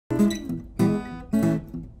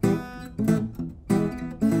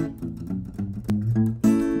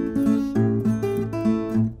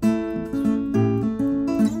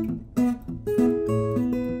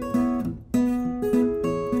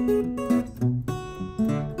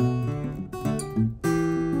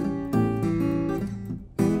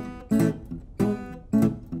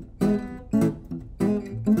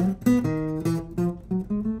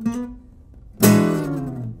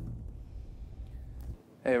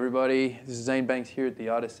everybody, this is Zane Banks here at the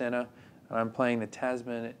Artist Centre, and I'm playing the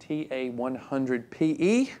Tasman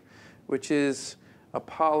TA100P-E, which is a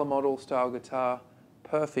parlour model style guitar,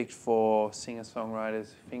 perfect for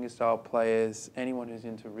singer-songwriters, fingerstyle players, anyone who's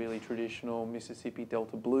into really traditional Mississippi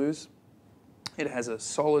Delta blues. It has a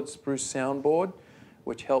solid spruce soundboard,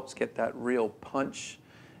 which helps get that real punch.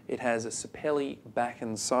 It has a Sapelli back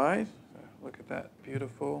and side. Look at that,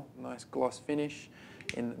 beautiful, nice gloss finish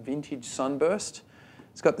in vintage sunburst.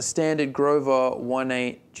 It's got the standard Grover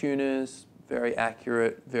 1/8 tuners, very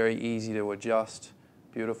accurate, very easy to adjust,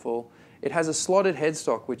 beautiful. It has a slotted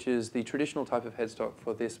headstock, which is the traditional type of headstock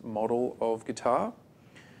for this model of guitar.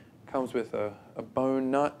 Comes with a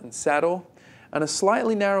bone nut and saddle, and a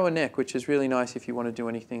slightly narrower neck, which is really nice if you want to do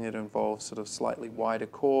anything that involves sort of slightly wider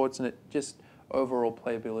chords, and it just overall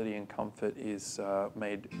playability and comfort is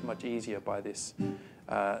made much easier by this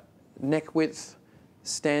neck width,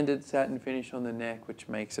 standard satin finish on the neck, which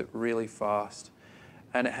makes it really fast.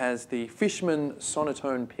 And it has the Fishman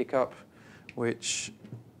sonotone pickup, which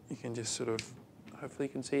you can just sort of, hopefully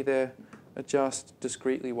you can see there, adjust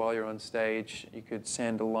discreetly while you're on stage. You could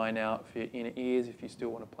sand a line out for your inner ears if you still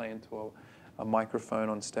want to play into a microphone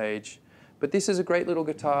on stage. But this is a great little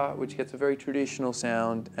guitar which gets a very traditional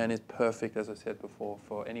sound and is perfect, as I said before,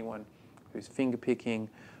 for anyone who's fingerpicking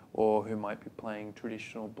or who might be playing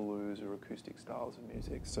traditional blues or acoustic styles of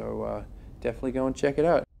music. So definitely go and check it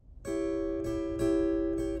out.